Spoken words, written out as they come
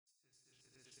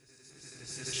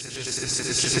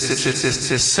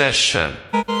Session.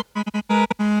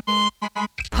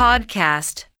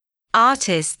 Podcast.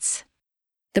 Artists.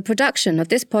 The production of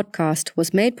this podcast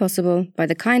was made possible by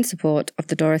the kind support of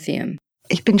the Dorotheum.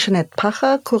 Ich bin Jeanette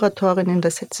Pacher, Kuratorin in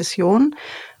der Sezession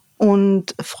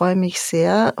und freue mich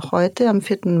sehr, heute am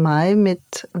 4. Mai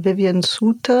mit Vivian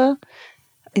Suter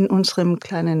in unserem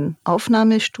kleinen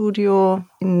Aufnahmestudio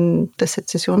in der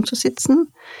Sezession zu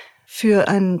sitzen für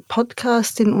einen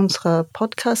Podcast in unserer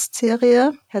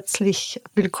Podcast-Serie. Herzlich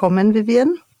willkommen,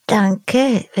 Vivian.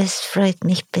 Danke, es freut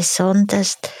mich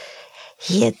besonders,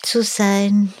 hier zu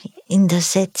sein. In der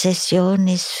Sezession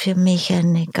ist für mich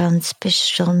eine ganz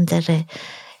besondere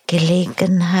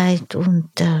Gelegenheit und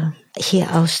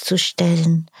hier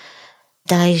auszustellen,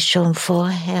 da ich schon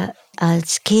vorher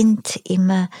als Kind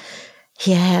immer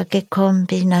hierher gekommen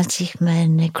bin, als ich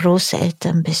meine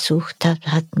Großeltern besucht habe,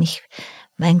 hat mich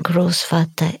mein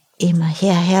Großvater immer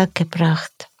hierher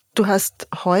gebracht. Du hast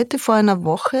heute vor einer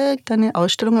Woche deine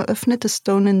Ausstellung eröffnet, The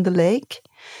Stone in the Lake.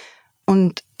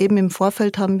 Und eben im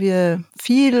Vorfeld haben wir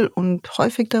viel und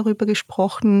häufig darüber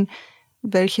gesprochen,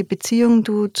 welche Beziehung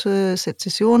du zur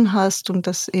Sezession hast und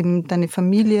dass eben deine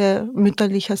Familie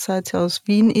mütterlicherseits aus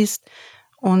Wien ist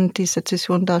und die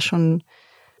Sezession da schon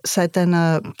seit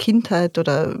deiner Kindheit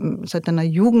oder seit deiner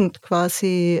Jugend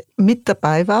quasi mit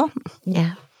dabei war.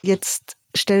 Ja. Jetzt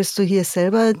stellst du hier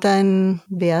selber dein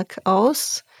Werk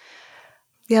aus.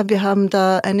 Ja, wir haben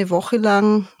da eine Woche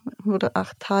lang oder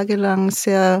 8 Tage lang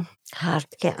sehr hart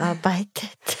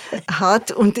gearbeitet.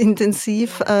 Hart und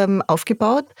intensiv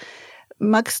aufgebaut.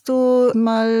 Magst du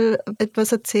mal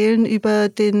etwas erzählen über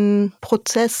den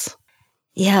Prozess?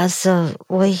 Ja, also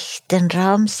wo ich den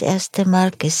Raum das erste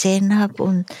Mal gesehen habe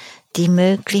und die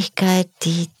Möglichkeit,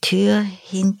 die Tür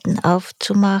hinten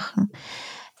aufzumachen,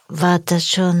 war das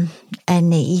schon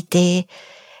eine Idee,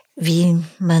 wie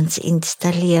man es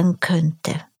installieren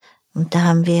könnte. Und da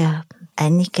haben wir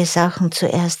einige Sachen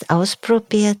zuerst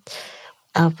ausprobiert,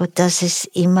 aber das ist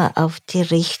immer auf die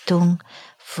Richtung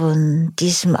von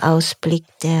diesem Ausblick,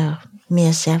 der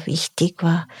mir sehr wichtig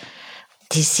war.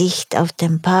 Die Sicht auf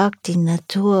den Park, die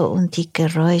Natur und die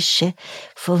Geräusche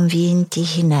von Wien, die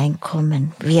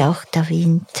hineinkommen, wie auch der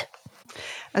Wind.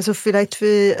 Also vielleicht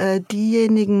für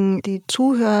diejenigen, die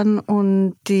zuhören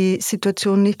und die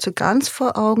Situation nicht so ganz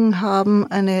vor Augen haben,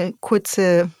 eine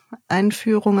kurze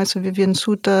Einführung. Also Vivian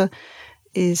Suter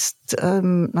ist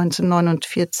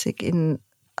 1949 in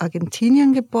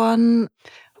Argentinien geboren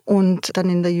und dann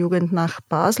in der Jugend nach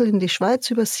Basel in die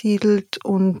Schweiz übersiedelt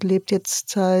und lebt jetzt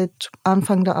seit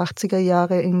Anfang der 80er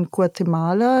Jahre in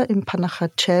Guatemala, in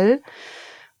Pacher,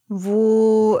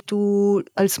 wo du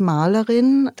als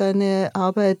Malerin deine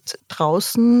Arbeit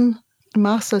draußen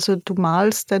machst. Also du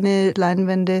malst deine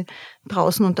Leinwände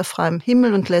draußen unter freiem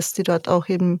Himmel und lässt sie dort auch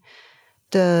eben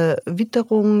der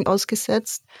Witterung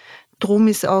ausgesetzt. Drum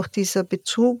ist auch dieser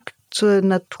Bezug zur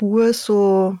Natur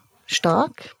so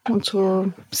stark und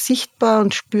so sichtbar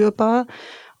und spürbar.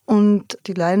 Und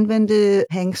die Leinwände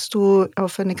hängst du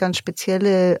auf eine ganz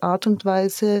spezielle Art und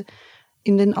Weise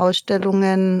in den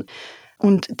Ausstellungen.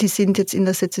 Und die sind jetzt in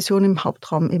der Sezession im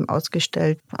Hauptraum eben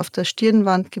ausgestellt. Auf der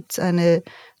Stirnwand gibt es eine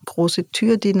große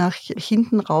Tür, die nach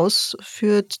hinten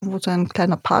rausführt, wo so ein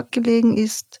kleiner Park gelegen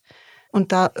ist.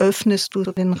 Und da öffnest du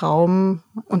den Raum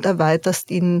und erweiterst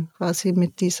ihn quasi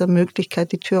mit dieser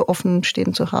Möglichkeit, die Tür offen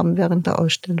stehen zu haben während der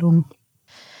Ausstellung.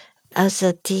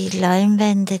 Also die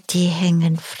Leinwände, die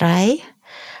hängen frei.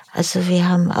 Also wir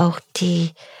haben auch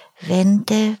die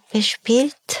Wände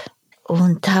bespielt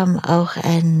und haben auch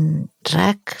einen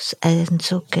Track, eine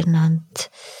sogenannte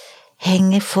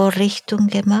Hängevorrichtung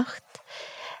gemacht.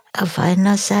 Auf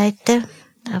einer Seite,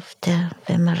 auf der,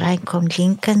 wenn man reinkommt,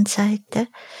 linken Seite.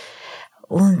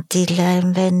 Und die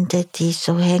Leinwände, die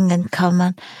so hängen, kann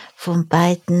man von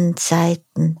beiden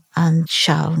Seiten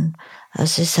anschauen.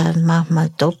 Also es sind manchmal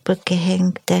doppelt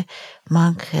gehängte,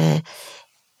 manche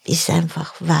ist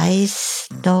einfach weiß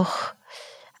noch,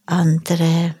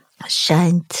 andere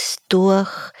scheint durch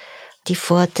die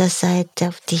Vorderseite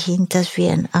auf die Hinterseite wie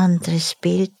ein anderes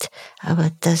Bild,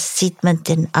 aber das sieht man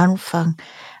den Anfang,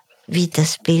 wie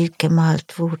das Bild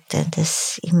gemalt wurde.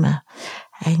 Das ist immer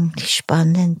eigentlich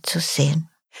spannend zu sehen.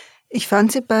 Ich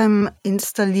fand sie beim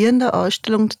Installieren der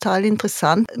Ausstellung total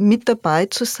interessant, mit dabei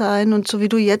zu sein. Und so wie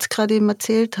du jetzt gerade eben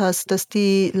erzählt hast, dass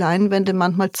die Leinwände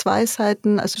manchmal 2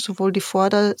 Seiten, also sowohl die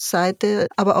Vorderseite,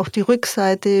 aber auch die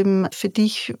Rückseite eben für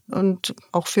dich und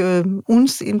auch für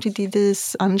uns, eben die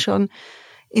das anschauen,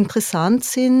 interessant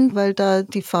sind, weil da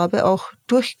die Farbe auch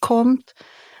durchkommt.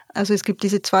 Also es gibt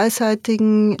diese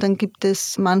zweiseitigen, dann gibt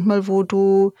es manchmal, wo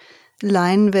du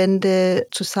Leinwände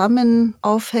zusammen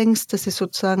aufhängst, dass es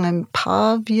sozusagen ein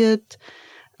Paar wird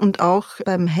und auch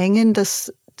beim Hängen,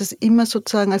 dass das immer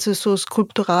sozusagen also so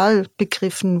skulptural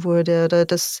begriffen wurde oder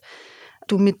dass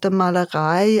du mit der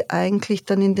Malerei eigentlich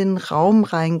dann in den Raum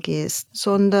reingehst,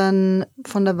 sondern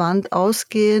von der Wand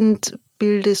ausgehend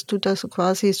bildest du da so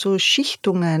quasi so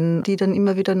Schichtungen, die dann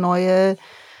immer wieder neue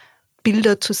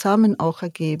Bilder zusammen auch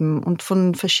ergeben und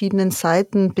von verschiedenen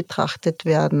Seiten betrachtet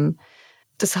werden.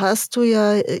 Das hast du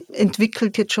ja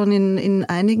entwickelt jetzt schon in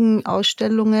einigen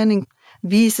Ausstellungen.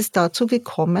 Wie ist es dazu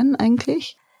gekommen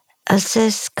eigentlich? Also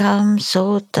es kam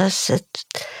so, dass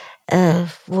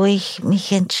wo ich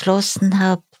mich entschlossen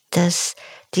habe, dass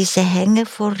diese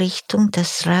Hängevorrichtung,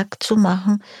 das Rack zu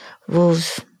machen, wo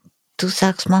du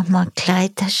sagst manchmal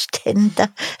Kleiderständer,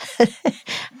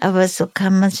 aber so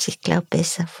kann man sich, glaube ich,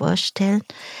 besser vorstellen,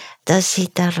 dass sie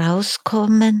da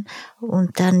rauskommen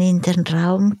und dann in den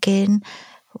Raum gehen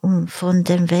und von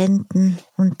den Wänden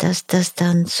und dass das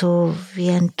dann so wie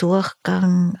ein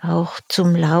Durchgang auch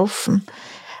zum Laufen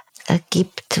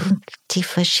ergibt und die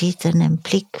verschiedenen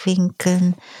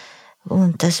Blickwinkeln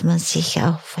und dass man sich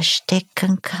auch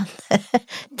verstecken kann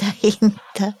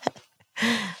dahinter.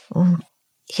 Und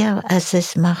ja, also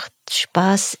es macht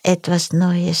Spaß, etwas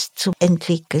Neues zu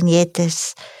entwickeln,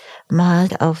 jedes Mal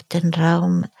auf den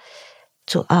Raum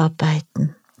zu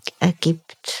arbeiten,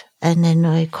 ergibt eine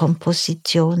neue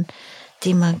Komposition,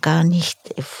 die man gar nicht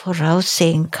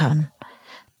voraussehen kann.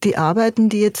 Die Arbeiten,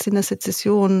 die jetzt in der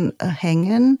Sezession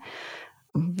hängen,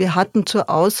 wir hatten zur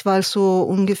Auswahl so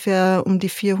ungefähr um die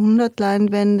 400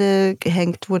 Leinwände.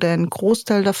 Gehängt wurde ein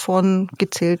Großteil davon,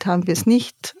 gezählt haben wir es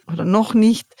nicht oder noch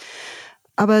nicht.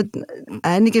 Aber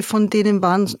einige von denen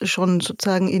waren schon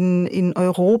sozusagen in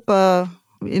Europa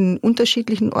in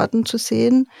unterschiedlichen Orten zu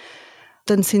sehen.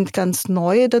 Dann sind ganz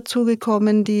neue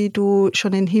dazugekommen, die du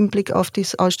schon im Hinblick auf die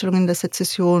Ausstellung in der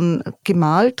Sezession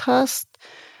gemalt hast.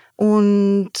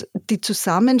 Und die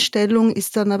Zusammenstellung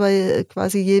ist dann aber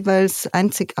quasi jeweils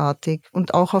einzigartig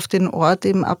und auch auf den Ort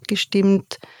eben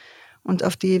abgestimmt und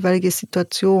auf die jeweilige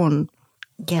Situation.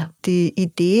 Ja. Die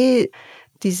Idee,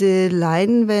 diese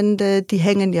Leinwände, die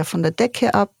hängen ja von der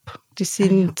Decke ab, die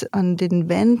sind an den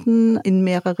Wänden in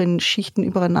mehreren Schichten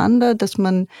übereinander, dass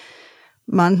man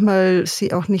manchmal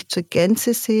sie auch nicht zur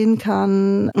Gänze sehen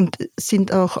kann und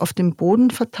sind auch auf dem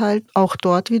Boden verteilt, auch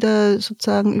dort wieder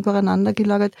sozusagen übereinander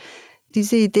gelagert.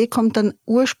 Diese Idee kommt dann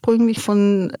ursprünglich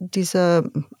von dieser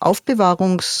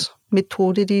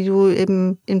Aufbewahrungsmethode, die du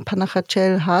eben in Pacher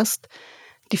hast.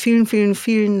 Die vielen, vielen,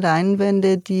 vielen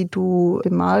Leinwände, die du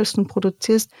bemalst und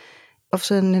produzierst, auf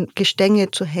so eine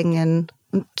Gestänge zu hängen.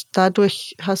 Und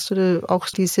dadurch hast du auch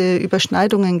diese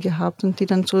Überschneidungen gehabt und die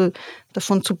dann so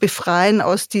davon zu befreien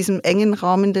aus diesem engen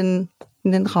Raum in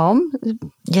den Raum.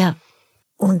 Ja,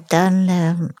 und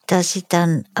dann, dass sie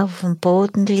dann auf dem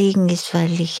Boden liegen, ist,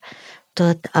 weil ich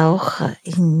dort auch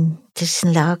in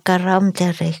diesem Lagerraum,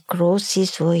 der recht groß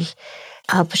ist, wo ich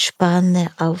abspanne,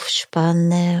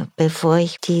 aufspanne, bevor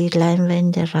ich die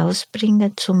Leinwände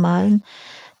rausbringe zu malen,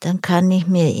 dann kann ich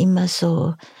mir immer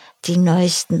so die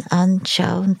neuesten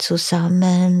anschauen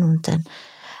zusammen und dann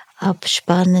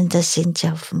abspannen, da sind sie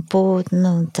auf dem Boden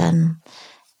und dann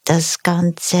das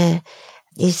Ganze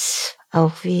ist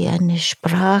auch wie eine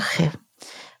Sprache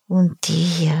und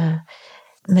die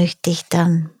möchte ich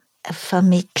dann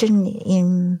vermitteln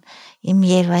im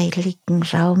jeweiligen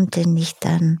Raum, den ich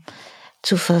dann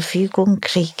zur Verfügung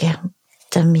kriege,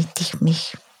 damit ich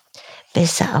mich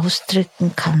besser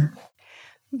ausdrücken kann.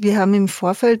 Wir haben im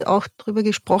Vorfeld auch darüber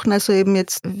gesprochen, also eben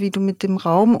jetzt, wie du mit dem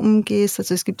Raum umgehst.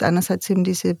 Also es gibt einerseits eben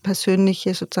diese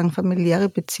persönliche, sozusagen familiäre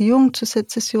Beziehung zur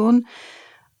Sezession.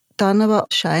 Dann aber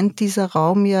scheint dieser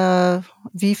Raum ja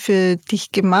wie für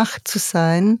dich gemacht zu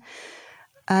sein.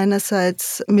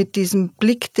 Einerseits mit diesem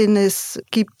Blick, den es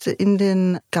gibt in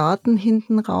den Garten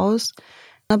hinten raus,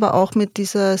 aber auch mit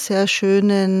dieser sehr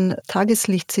schönen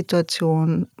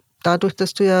Tageslichtsituation. Dadurch,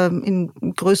 dass du ja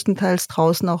größtenteils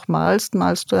draußen auch malst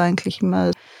du eigentlich immer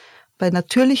bei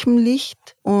natürlichem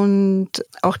Licht. Und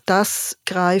auch das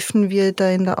greifen wir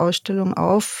da in der Ausstellung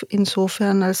auf,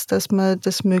 insofern, als dass man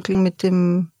das Mögliche mit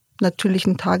dem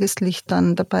natürlichen Tageslicht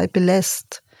dann dabei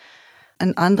belässt.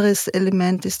 Ein anderes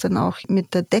Element ist dann auch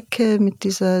mit der Decke, mit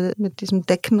diesem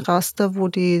Deckenraster, wo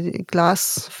die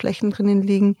Glasflächen drinnen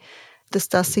liegen, dass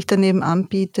das sich daneben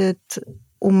anbietet,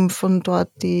 um von dort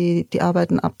die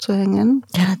Arbeiten abzuhängen.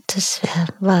 Ja, das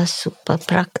war super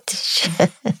praktisch.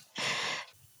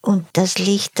 Und das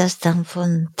Licht, das dann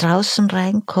von draußen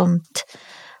reinkommt,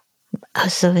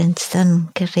 also wenn es dann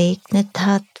geregnet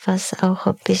hat, was auch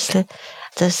ein bisschen,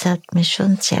 das hat mir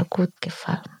schon sehr gut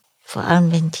gefallen. Vor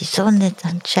allem, wenn die Sonne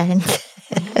dann scheint.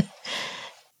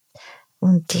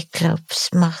 Und ich glaube, es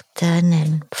macht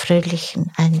einen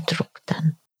fröhlichen Eindruck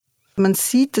dann. Man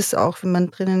sieht es auch, wenn man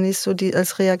drinnen ist, so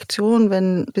als Reaktion,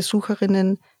 wenn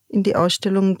Besucherinnen in die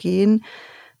Ausstellung gehen,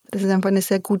 dass es einfach eine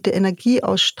sehr gute Energie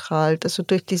ausstrahlt. Also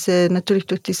natürlich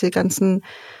durch diese ganzen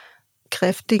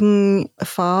kräftigen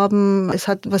Farben. Es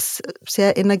hat was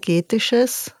sehr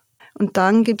Energetisches. Und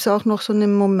dann gibt es auch noch so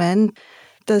einen Moment,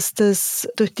 dass das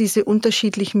durch diese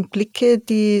unterschiedlichen Blicke,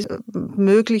 die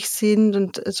möglich sind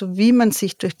und also wie man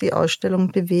sich durch die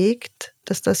Ausstellung bewegt,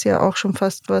 dass das ja auch schon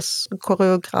fast was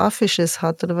Choreografisches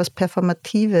hat oder was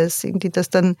Performatives, irgendwie das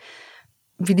dann,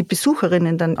 wie die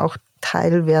Besucherinnen dann auch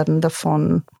Teil werden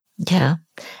davon. Ja,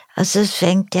 also es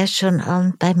fängt ja schon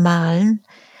an beim Malen,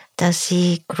 dass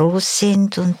sie groß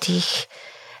sind und ich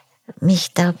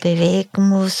mich da bewegen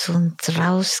muss und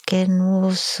rausgehen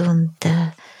muss und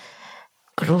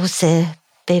große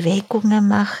Bewegungen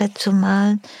mache zum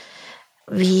Malen,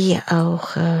 wie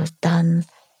auch dann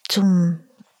zum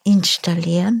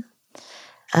Installieren,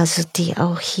 also die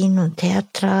auch hin und her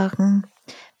tragen,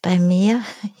 bei mir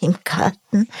im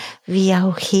Garten, wie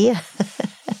auch hier,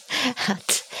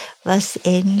 hat was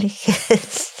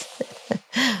Ähnliches.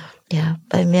 Ja,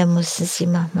 bei mir mussten sie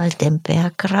manchmal den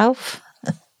Berg rauf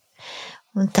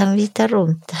und dann wieder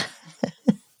runter.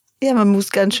 Ja, man muss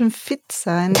ganz schön fit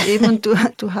sein. Eben, und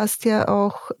du hast ja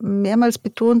auch mehrmals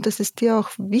betont, dass es dir auch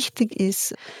wichtig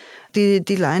ist. Die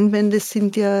Leinwände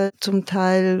sind ja zum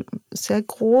Teil sehr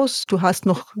groß. Du hast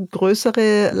noch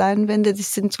größere Leinwände, die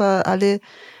sind zwar alle,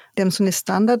 die haben so eine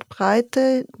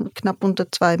Standardbreite, knapp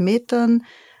unter 2 Metern,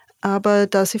 aber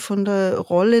da sie von der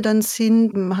Rolle dann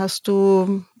sind, hast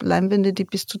du Leinwände, die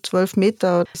bis zu 12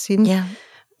 Meter sind. Ja.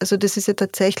 Also das ist ja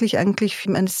tatsächlich eigentlich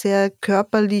eine sehr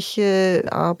körperliche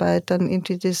Arbeit, dann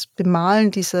irgendwie das Bemalen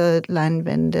dieser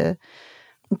Leinwände.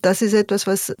 Und das ist etwas,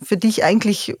 was für dich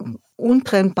eigentlich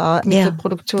untrennbar mit der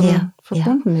Produktion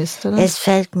verbunden ist, oder? Es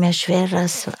fällt mir schwerer,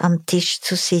 so am Tisch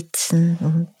zu sitzen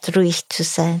und ruhig zu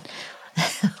sein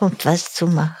und was zu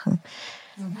machen.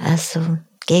 Also im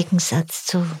Gegensatz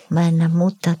zu meiner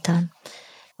Mutter dann.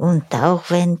 Und auch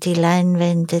wenn die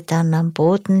Leinwände dann am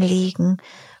Boden liegen,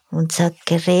 und es hat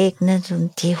geregnet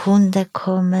und die Hunde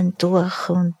kommen durch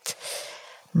und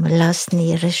lassen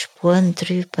ihre Spuren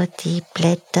drüber, die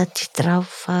Blätter, die drauf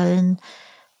fallen.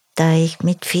 Da ich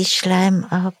mit Fischleim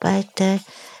arbeite,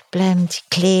 bleiben die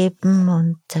kleben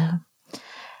und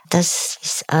das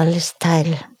ist alles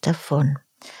Teil davon.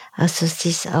 Also es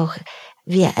ist auch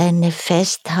wie eine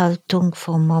Festhaltung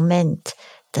vom Moment.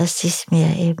 Das ist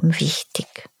mir eben wichtig.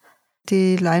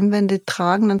 Die Leinwände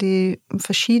tragen dann die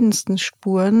verschiedensten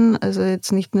Spuren, also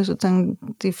jetzt nicht nur sozusagen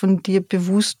die von dir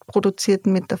bewusst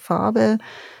produzierten mit der Farbe,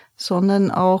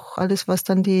 sondern auch alles, was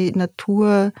dann die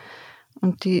Natur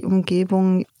und die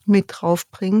Umgebung mit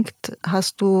draufbringt.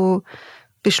 Hast du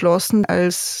beschlossen,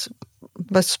 als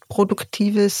was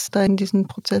Produktives da in diesem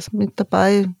Prozess mit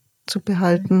dabei zu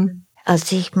behalten?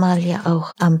 Also ich mal ja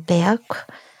auch am Berg,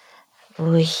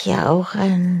 wo ich ja auch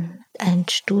ein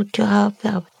Studio habe,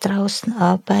 aber draußen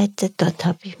arbeite. Dort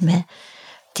habe ich mir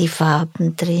die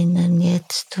Farben drinnen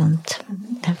jetzt und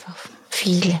einfach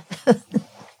viele.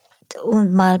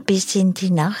 Und mal bis in die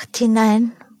Nacht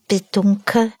hinein, bis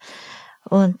dunkel.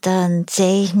 Und dann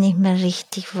sehe ich nicht mehr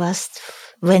richtig, was,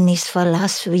 wenn ich es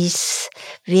verlasse, wie es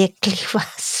wirklich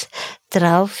was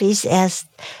drauf ist. Erst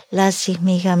lasse ich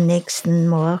mich am nächsten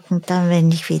Morgen, dann,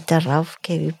 wenn ich wieder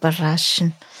raufgehe,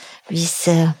 überraschen, wie es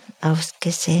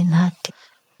ausgesehen hat.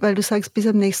 Weil du sagst, bis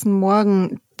am nächsten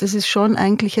Morgen, das ist schon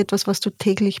eigentlich etwas, was du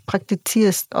täglich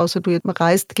praktizierst, außer du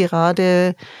reist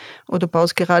gerade oder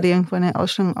baust gerade irgendwo eine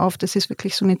Ausstellung auf. Das ist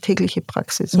wirklich so eine tägliche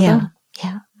Praxis, oder?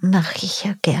 Ja, mache ich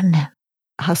ja gerne.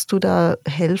 Hast du da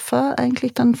Helfer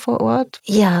eigentlich dann vor Ort?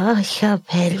 Ja, ich habe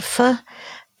Helfer,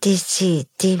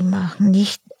 die machen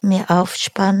nicht mehr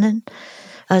Aufspannen.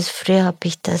 Also früher habe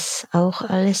ich das auch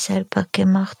alles selber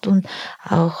gemacht und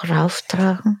auch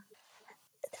rauftragen.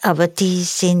 Aber die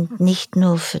sind nicht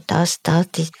nur für das da,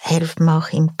 die helfen auch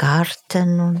im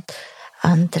Garten und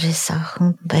andere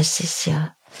Sachen, weil es ist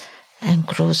ja ein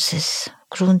großes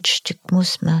Grundstück,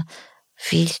 muss man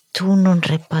viel tun und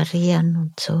reparieren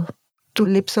und so. Du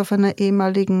lebst auf einer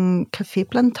ehemaligen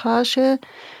Kaffeeplantage.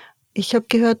 Ich habe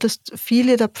gehört, dass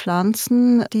viele der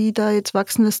Pflanzen, die da jetzt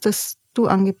wachsen, dass das du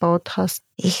angebaut hast.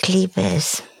 Ich liebe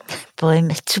es,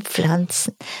 Bäume zu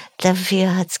pflanzen.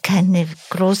 Dafür hat es keine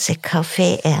große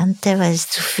Kaffeeernte, weil es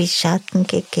zu viel Schatten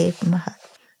gegeben hat.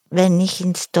 Wenn ich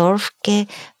ins Dorf gehe,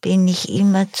 bin ich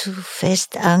immer zu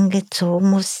fest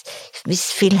angezogen, es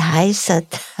ist viel heißer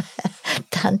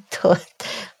dann dort,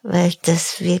 weil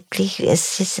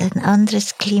es ist ein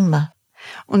anderes Klima.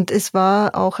 Und es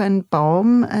war auch ein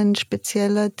Baum, ein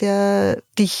spezieller, der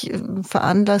dich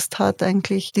veranlasst hat,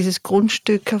 eigentlich dieses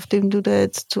Grundstück, auf dem du da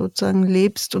jetzt sozusagen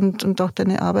lebst und auch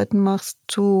deine Arbeiten machst,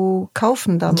 zu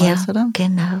kaufen damals, Ja, oder?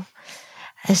 genau.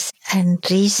 Es ist ein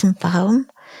Riesenbaum,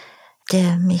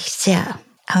 der mich sehr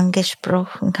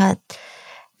angesprochen hat,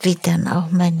 wie dann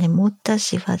auch meine Mutter,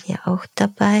 sie war ja auch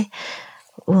dabei.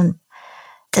 Und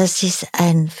das ist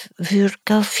ein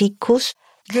Würgerficus,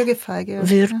 Würgefeige. Ja.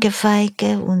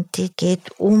 Würgefeige, und die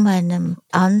geht um einen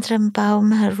anderen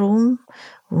Baum herum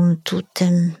und tut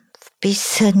den,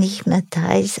 bis er nicht mehr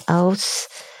da ist,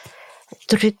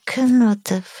 ausdrücken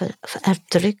oder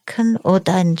erdrücken,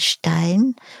 oder einen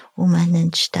Stein. Um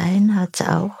einen Stein hat es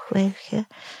auch welche.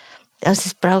 Also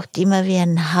es braucht immer wie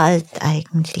einen Halt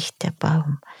eigentlich, der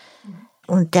Baum.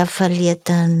 Und der verliert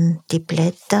dann die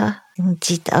Blätter und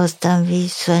sieht aus dann wie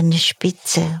so eine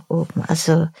Spitze oben.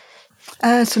 Also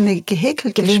So eine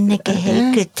gehäkelte wie eine Spitze.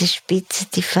 gehäkelte Spitze,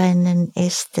 die feinen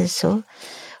Äste so.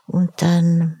 Und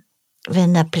dann,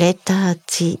 wenn er Blätter hat,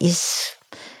 sie ist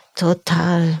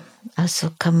total, also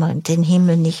kann man den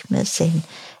Himmel nicht mehr sehen,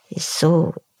 ist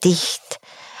so dicht.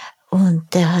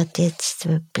 Und der hat jetzt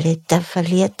Blätter,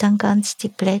 verliert dann ganz die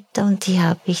Blätter, und die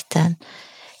habe ich dann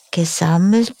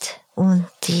gesammelt, und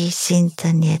die sind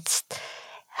dann jetzt,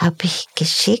 habe ich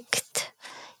geschickt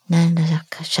in einer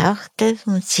Schachtel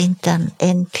und sind dann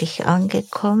endlich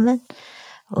angekommen,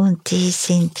 und die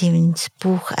sind ins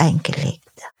Buch eingelegt.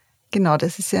 Genau,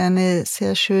 das ist ja eine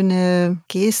sehr schöne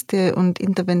Geste und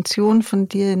Intervention von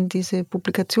dir in diese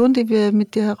Publikation, die wir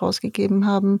mit dir herausgegeben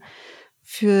haben,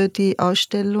 für die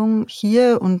Ausstellung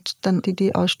hier und dann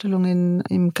die Ausstellung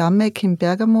im Gamek in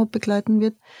Bergamo begleiten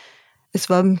wird. Es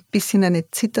war ein bisschen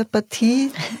eine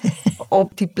Zitterpartie,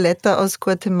 ob die Blätter aus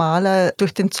Guatemala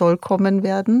durch den Zoll kommen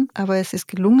werden. Aber es ist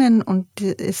gelungen, und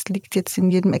es liegt jetzt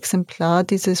in jedem Exemplar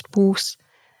dieses Buchs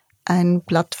ein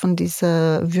Blatt von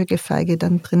dieser Würgefeige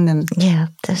dann drinnen. Ja,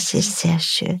 das ist sehr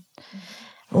schön.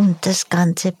 Und das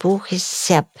ganze Buch ist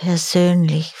sehr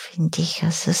persönlich, finde ich.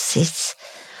 Also es ist,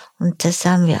 und das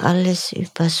haben wir alles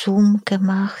über Zoom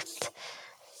gemacht.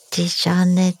 Die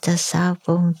Jeanette, das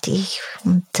Sabo und ich.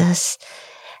 Und das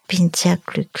bin sehr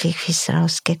glücklich, wie es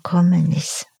rausgekommen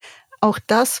ist. Auch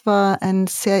das war ein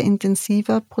sehr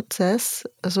intensiver Prozess.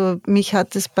 Also mich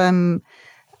hat es beim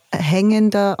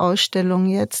Hängen der Ausstellung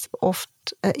jetzt oft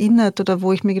erinnert, oder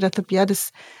wo ich mir gedacht habe, ja,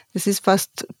 das ist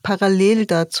fast parallel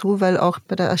dazu, weil auch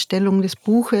bei der Erstellung des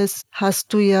Buches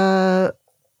hast du ja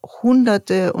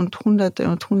Hunderte und Hunderte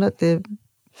und Hunderte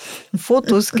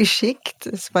Fotos geschickt.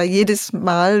 Es war jedes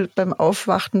Mal beim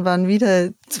Aufwachen waren wieder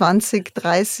 20,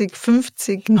 30,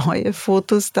 50 neue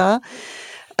Fotos da.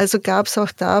 Also gab es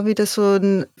auch da wieder so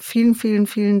in vielen, vielen,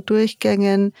 vielen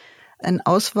Durchgängen ein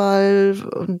Auswahl-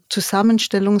 und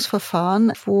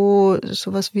Zusammenstellungsverfahren, wo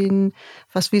sowas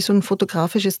wie so ein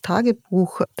fotografisches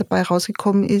Tagebuch dabei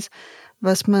rausgekommen ist,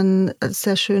 was man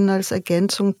sehr schön als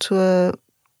Ergänzung zur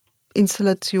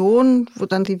Installation, wo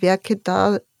dann die Werke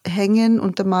da hängen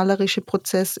und der malerische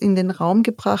Prozess in den Raum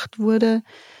gebracht wurde,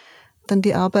 dann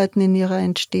die Arbeiten in ihrer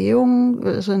Entstehung,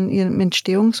 also in ihrem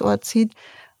Entstehungsort sieht.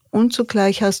 Und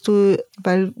zugleich hast du,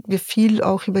 weil wir viel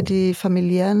auch über die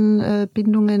familiären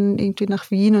Bindungen irgendwie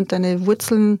nach Wien und deine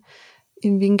Wurzeln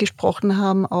in Wien gesprochen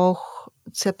haben, auch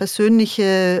sehr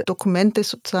persönliche Dokumente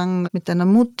sozusagen mit deiner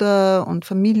Mutter und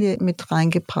Familie mit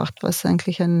reingebracht, was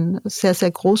eigentlich ein sehr,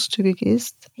 sehr großzügig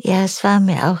ist. Ja, es war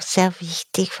mir auch sehr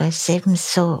wichtig, weil es eben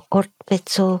so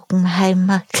ortbezogen,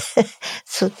 Heimat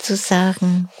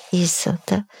sozusagen ist,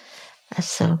 oder?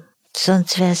 Also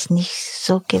sonst wäre es nicht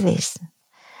so gewesen.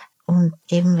 Und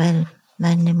eben weil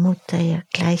meine Mutter ja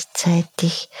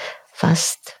gleichzeitig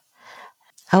fast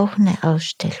auch eine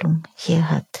Ausstellung hier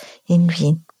hat in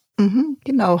Wien.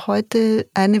 Genau, heute,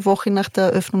 eine Woche nach der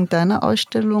Eröffnung deiner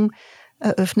Ausstellung,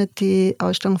 eröffnet die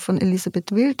Ausstellung von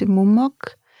Elisabeth Wild im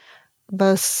Mumok,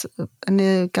 was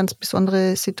eine ganz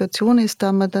besondere Situation ist,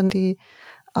 da man dann die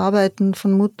Arbeiten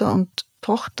von Mutter und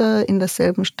Tochter in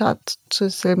derselben Stadt zur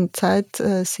selben Zeit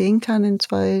sehen kann, in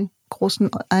 2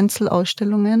 großen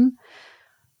Einzelausstellungen,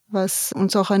 was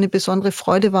uns auch eine besondere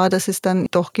Freude war, dass es dann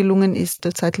doch gelungen ist,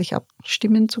 zeitlich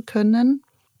abstimmen zu können.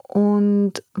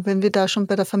 Und wenn wir da schon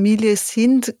bei der Familie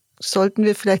sind, sollten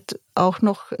wir vielleicht auch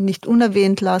noch nicht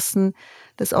unerwähnt lassen,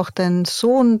 dass auch dein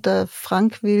Sohn, der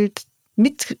Frank Wild,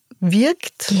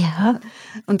 mitwirkt, Ja.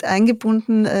 Und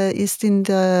eingebunden ist in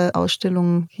der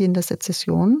Ausstellung hier in der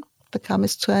Sezession. Da kam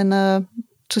es zu einer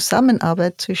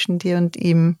Zusammenarbeit zwischen dir und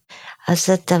ihm.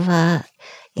 Also da war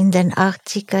in den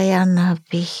 80er Jahren habe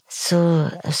ich so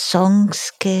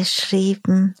Songs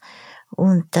geschrieben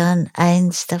und dann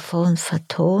eins davon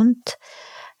vertont,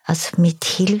 also mit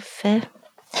Hilfe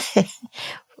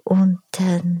Und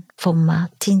von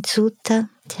Martin Suter,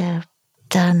 der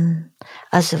dann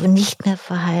also nicht mehr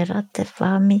verheiratet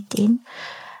war mit ihm,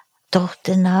 doch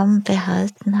den Namen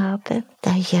behalten habe,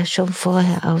 da ich ja schon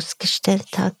vorher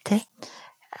ausgestellt hatte,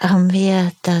 haben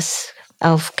wir das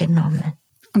aufgenommen.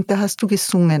 Und da hast du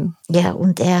gesungen? Ja,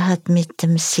 und er hat mit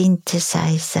dem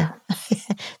Synthesizer,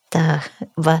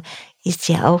 ist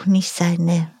ja auch nicht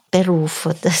sein Beruf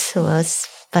oder sowas,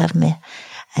 war mir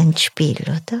ein Spiel,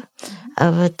 oder?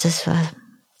 Aber das war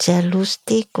sehr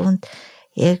lustig und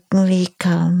irgendwie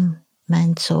kam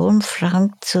mein Sohn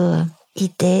Frank zur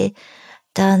Idee,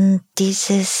 dann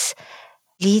dieses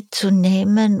Lied zu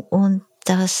nehmen und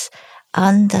das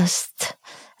anders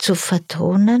zu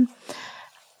vertonen,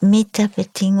 mit der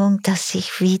Bedingung, dass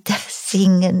ich wieder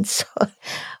singen soll.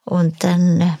 Und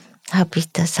dann habe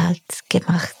ich das halt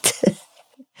gemacht.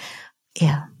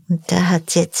 Ja, und der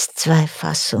hat jetzt 2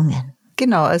 Fassungen.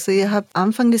 Genau, also ihr habt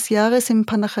Anfang des Jahres im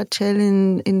Pacher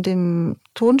in dem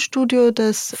Tonstudio,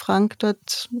 das Frank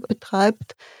dort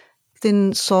betreibt,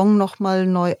 den Song nochmal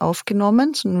neu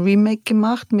aufgenommen, so ein Remake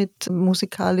gemacht mit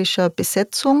musikalischer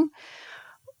Besetzung.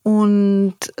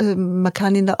 Und man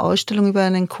kann in der Ausstellung über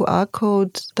einen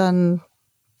QR-Code dann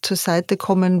zur Seite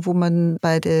kommen, wo man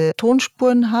beide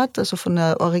Tonspuren hat, also von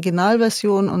der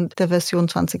Originalversion und der Version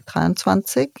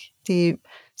 2023, die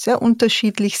sehr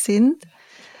unterschiedlich sind.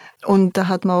 Und da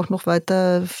hat man auch noch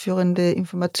weiterführende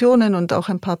Informationen und auch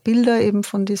ein paar Bilder eben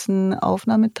von diesem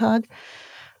Aufnahmetag.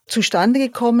 Zustande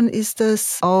gekommen ist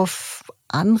es auf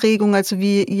Anregung, also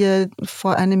wie ihr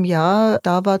vor einem Jahr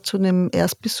da war zu einem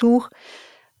Erstbesuch,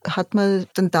 hat man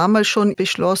dann damals schon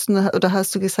beschlossen, oder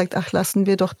hast du gesagt, ach, lassen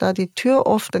wir doch da die Tür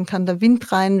offen, dann kann der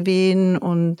Wind reinwehen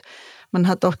und man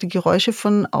hat auch die Geräusche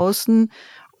von außen.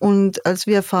 Und als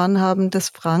wir erfahren haben, dass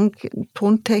Frank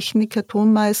Tontechniker,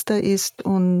 Tonmeister ist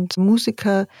und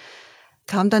Musiker,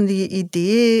 kam dann die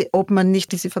Idee, ob man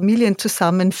nicht diese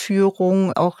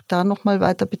Familienzusammenführung auch da nochmal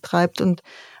weiter betreibt und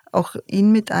auch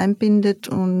ihn mit einbindet.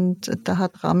 Und da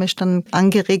hat Ramesh dann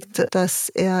angeregt, dass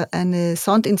er eine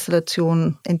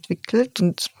Soundinstallation entwickelt.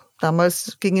 Und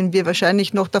damals gingen wir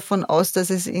wahrscheinlich noch davon aus, dass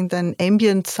es irgendein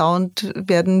Ambient-Sound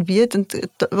werden wird. Und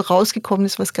rausgekommen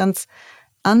ist was ganz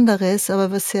anderes,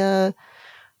 aber was sehr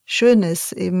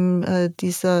Schönes, eben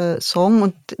dieser Song.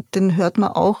 Und den hört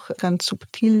man auch ganz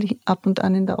subtil ab und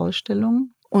an in der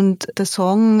Ausstellung. Und der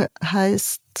Song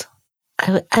heißt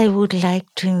I would like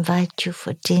to invite you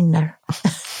for dinner.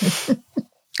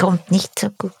 Kommt nicht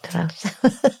so gut raus.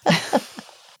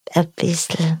 Ein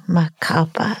bisschen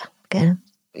makaber, gell?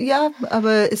 Ja,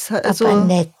 aber es hat also aber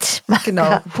nett.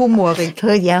 Genau, humorig.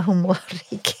 Ja,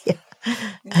 humorig, ja.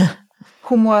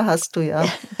 Humor hast du ja.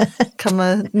 Kann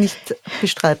man nicht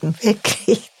bestreiten.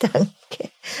 Wirklich, danke.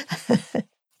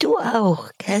 Du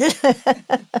auch, gell?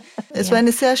 Es war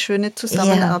eine sehr schöne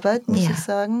Zusammenarbeit, muss ich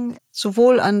sagen.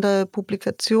 Sowohl an der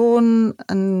Publikation,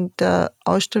 an der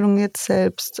Ausstellung jetzt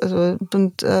selbst. Also,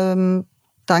 und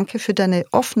danke für deine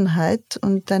Offenheit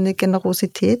und deine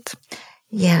Generosität.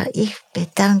 Ja, ich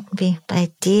bedanke mich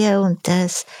bei dir und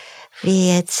dass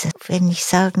wir jetzt, wenn ich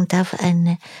sagen darf,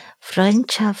 eine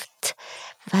Freundschaft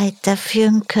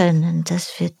weiterführen können.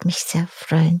 Das würde mich sehr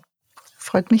freuen.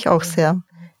 Freut mich auch sehr.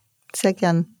 Sehr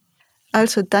gern.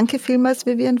 Also danke vielmals,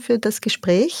 Vivian, für das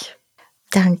Gespräch.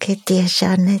 Danke dir,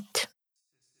 Jeanette.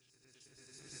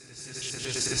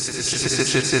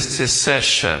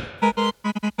 Session.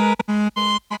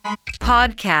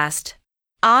 Podcast.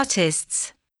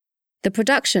 Artists. The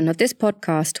production of this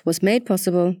podcast was made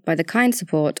possible by the kind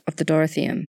support of the Dorotheum.